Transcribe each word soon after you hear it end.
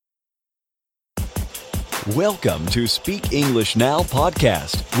Welcome to Speak English Now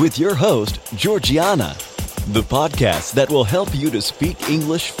podcast with your host, Georgiana, the podcast that will help you to speak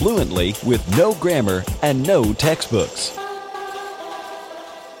English fluently with no grammar and no textbooks.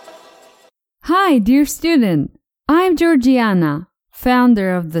 Hi, dear student. I'm Georgiana,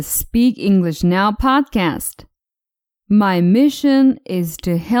 founder of the Speak English Now podcast. My mission is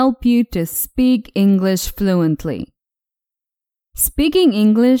to help you to speak English fluently. Speaking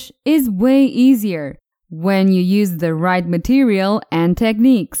English is way easier when you use the right material and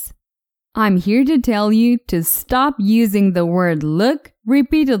techniques. I'm here to tell you to stop using the word look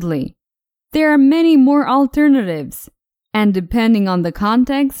repeatedly. There are many more alternatives, and depending on the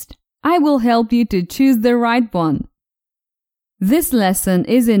context, I will help you to choose the right one. This lesson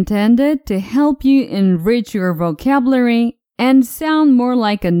is intended to help you enrich your vocabulary and sound more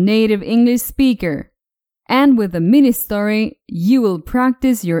like a native English speaker. And with a mini story, you will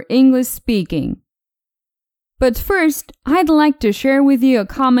practice your English speaking. But first, I'd like to share with you a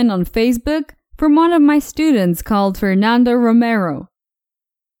comment on Facebook from one of my students called Fernando Romero.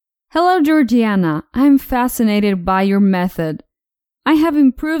 Hello, Georgiana. I'm fascinated by your method. I have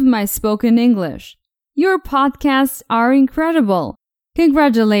improved my spoken English. Your podcasts are incredible.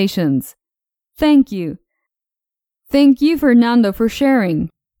 Congratulations. Thank you. Thank you, Fernando, for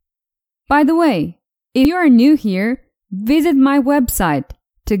sharing. By the way, if you are new here, visit my website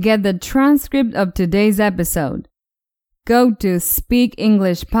to get the transcript of today's episode. Go to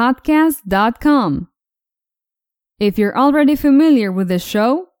speakenglishpodcast.com. If you're already familiar with the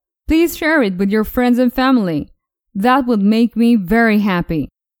show, please share it with your friends and family. That would make me very happy.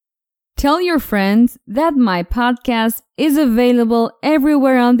 Tell your friends that my podcast is available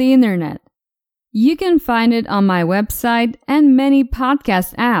everywhere on the internet. You can find it on my website and many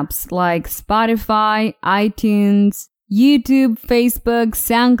podcast apps like Spotify, iTunes, YouTube, Facebook,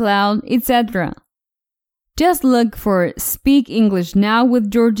 SoundCloud, etc. Just look for Speak English Now with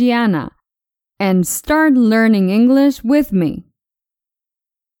Georgiana and start learning English with me.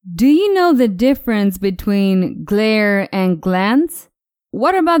 Do you know the difference between glare and glance?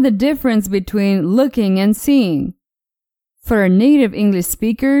 What about the difference between looking and seeing? For a native English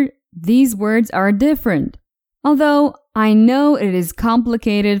speaker, these words are different, although I know it is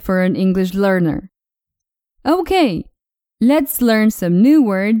complicated for an English learner. Okay, let's learn some new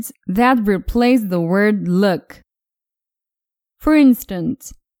words that replace the word look. For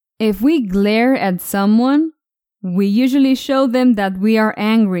instance, if we glare at someone, we usually show them that we are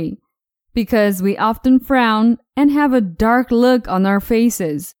angry because we often frown and have a dark look on our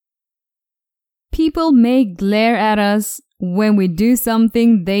faces. People may glare at us when we do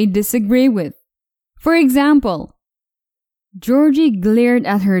something they disagree with. For example, Georgie glared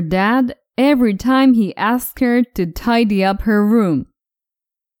at her dad every time he asked her to tidy up her room.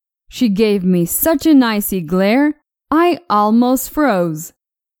 She gave me such an icy glare, I almost froze.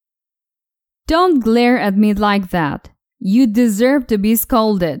 Don't glare at me like that. You deserve to be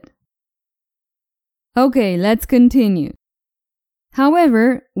scolded. Okay, let's continue.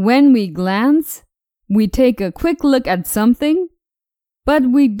 However, when we glance, we take a quick look at something, but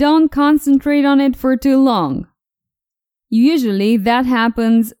we don't concentrate on it for too long. Usually that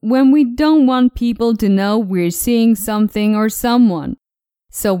happens when we don't want people to know we're seeing something or someone,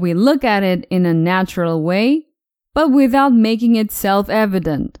 so we look at it in a natural way, but without making it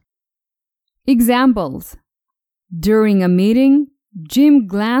self-evident. Examples. During a meeting, Jim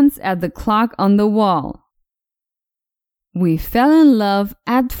glanced at the clock on the wall. We fell in love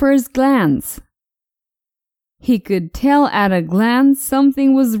at first glance. He could tell at a glance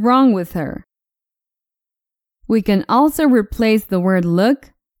something was wrong with her. We can also replace the word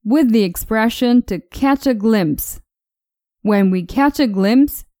look with the expression to catch a glimpse. When we catch a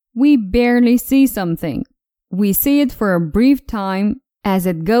glimpse, we barely see something. We see it for a brief time as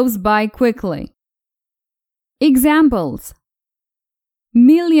it goes by quickly. Examples.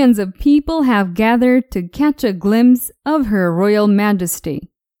 Millions of people have gathered to catch a glimpse of Her Royal Majesty.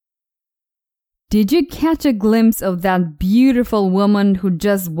 Did you catch a glimpse of that beautiful woman who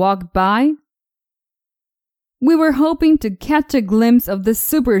just walked by? We were hoping to catch a glimpse of the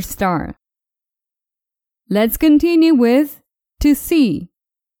superstar. Let's continue with to see.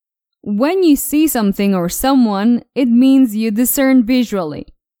 When you see something or someone, it means you discern visually.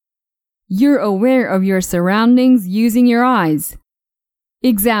 You're aware of your surroundings using your eyes.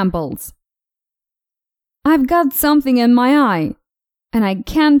 Examples. I've got something in my eye, and I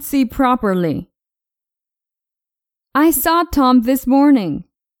can't see properly. I saw Tom this morning.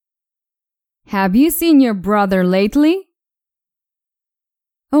 Have you seen your brother lately?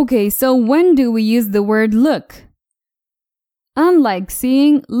 Okay, so when do we use the word look? Unlike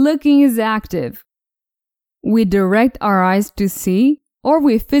seeing, looking is active. We direct our eyes to see, or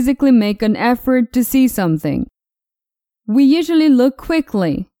we physically make an effort to see something. We usually look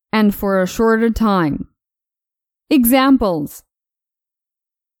quickly and for a shorter time. Examples: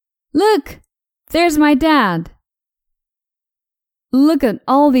 Look, there's my dad. Look at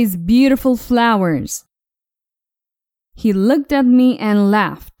all these beautiful flowers. He looked at me and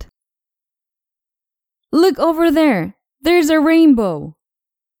laughed. Look over there, there's a rainbow.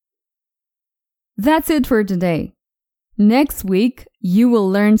 That's it for today. Next week, you will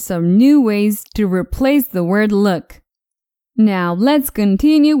learn some new ways to replace the word look. Now let's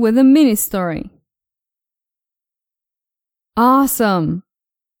continue with a mini story. Awesome!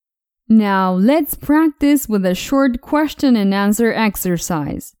 Now let's practice with a short question and answer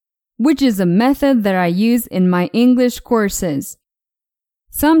exercise, which is a method that I use in my English courses.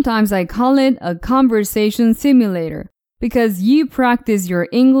 Sometimes I call it a conversation simulator because you practice your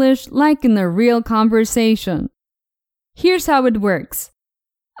English like in a real conversation. Here's how it works.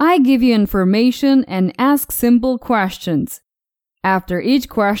 I give you information and ask simple questions. After each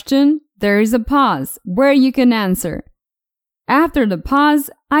question, there is a pause where you can answer. After the pause,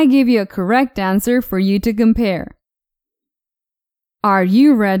 I give you a correct answer for you to compare. Are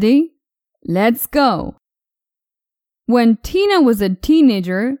you ready? Let's go! When Tina was a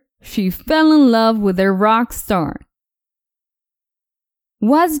teenager, she fell in love with a rock star.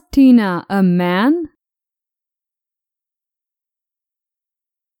 Was Tina a man?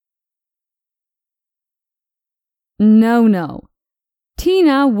 No.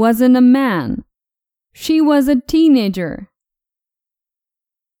 Tina wasn't a man. She was a teenager.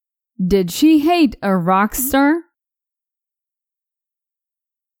 Did she hate a rock star?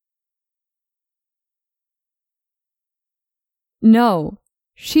 No,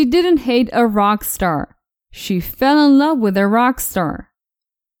 she didn't hate a rock star. She fell in love with a rock star.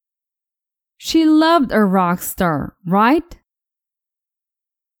 She loved a rock star, right?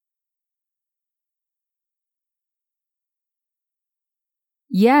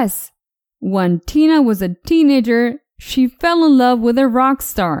 Yes, when Tina was a teenager, she fell in love with a rock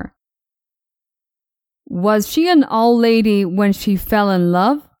star. Was she an old lady when she fell in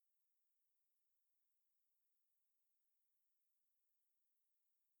love?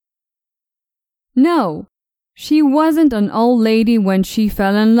 No, she wasn't an old lady when she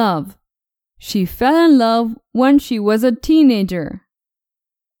fell in love. She fell in love when she was a teenager.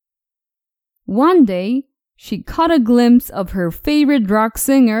 One day, she caught a glimpse of her favorite rock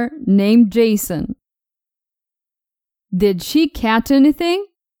singer named Jason. Did she catch anything?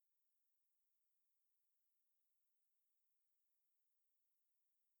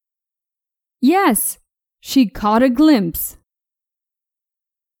 Yes, she caught a glimpse.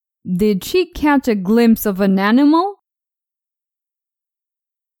 Did she catch a glimpse of an animal?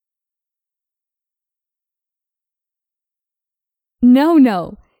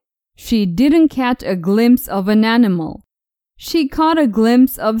 No. She didn't catch a glimpse of an animal. She caught a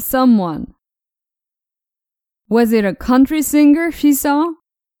glimpse of someone. Was it a country singer she saw?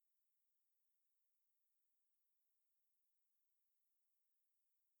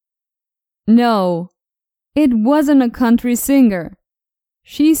 No, it wasn't a country singer.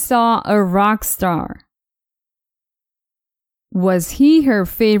 She saw a rock star. Was he her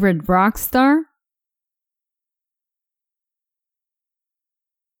favorite rock star?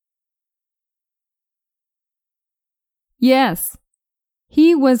 Yes,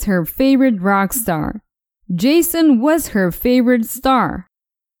 he was her favorite rock star. Jason was her favorite star.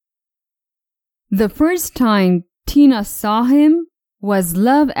 The first time Tina saw him was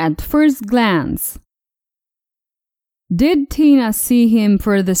love at first glance. Did Tina see him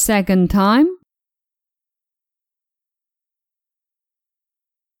for the second time?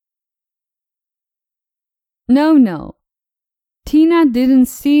 No. Tina didn't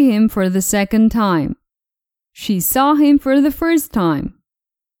see him for the second time. She saw him for the first time.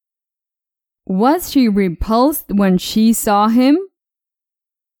 Was she repulsed when she saw him?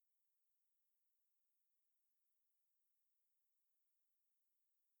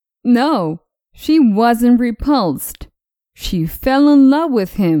 No, she wasn't repulsed. She fell in love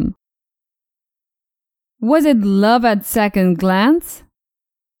with him. Was it love at second glance?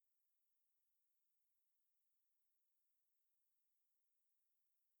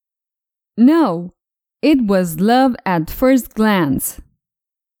 No, it was love at first glance.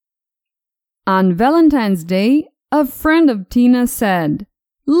 On Valentine's Day, a friend of Tina said,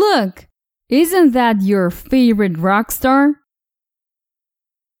 "Look, isn't that your favorite rock star?"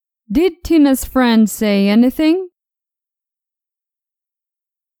 Did Tina's friend say anything?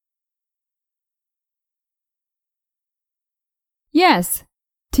 Yes,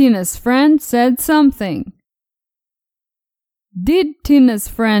 Tina's friend said something. Did Tina's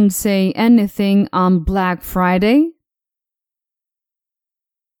friend say anything on Black Friday?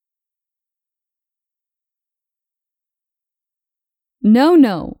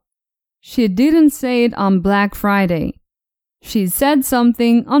 No. She didn't say it on Black Friday. She said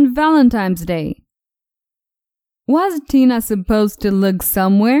something on Valentine's Day. Was Tina supposed to look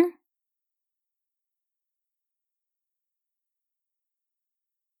somewhere?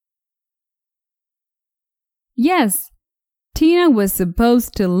 Yes, Tina was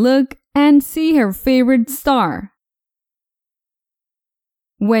supposed to look and see her favorite star.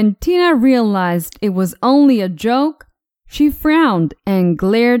 When Tina realized it was only a joke, she frowned and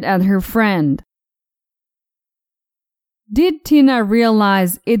glared at her friend. Did Tina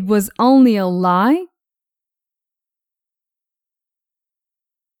realize it was only a lie?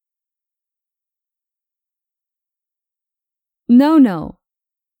 No.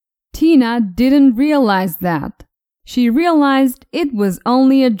 Tina didn't realize that. She realized it was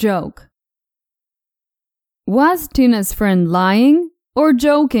only a joke. Was Tina's friend lying or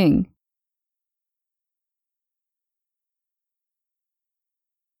joking?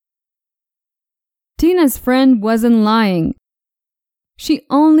 Tina's friend wasn't lying. She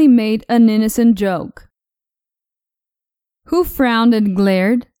only made an innocent joke. Who frowned and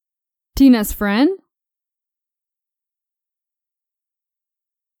glared? Tina's friend?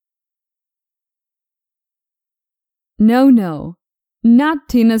 No, not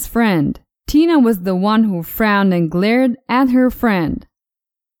Tina's friend. Tina was the one who frowned and glared at her friend.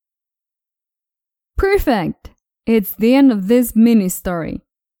 Perfect! It's the end of this mini story.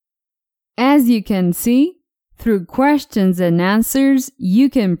 As you can see, through questions and answers, you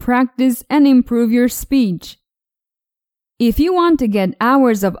can practice and improve your speech. If you want to get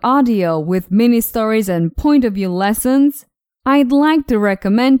hours of audio with mini stories and point of view lessons, I'd like to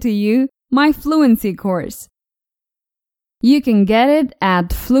recommend to you my fluency course. You can get it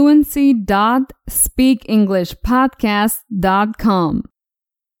at fluency.speakenglishpodcast.com.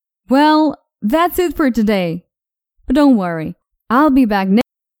 Well, that's it for today. But don't worry, I'll be back next.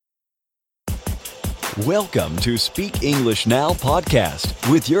 Welcome to Speak English Now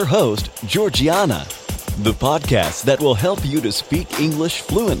podcast with your host, Georgiana, the podcast that will help you to speak English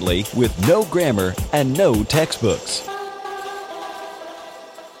fluently with no grammar and no textbooks.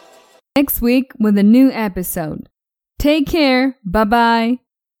 Next week with a new episode. Take care. Bye-bye.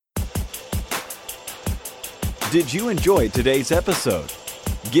 Did you enjoy today's episode?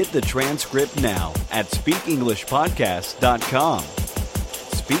 Get the transcript now at speakenglishpodcast.com.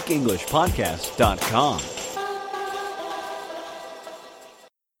 speakenglishpodcast.com.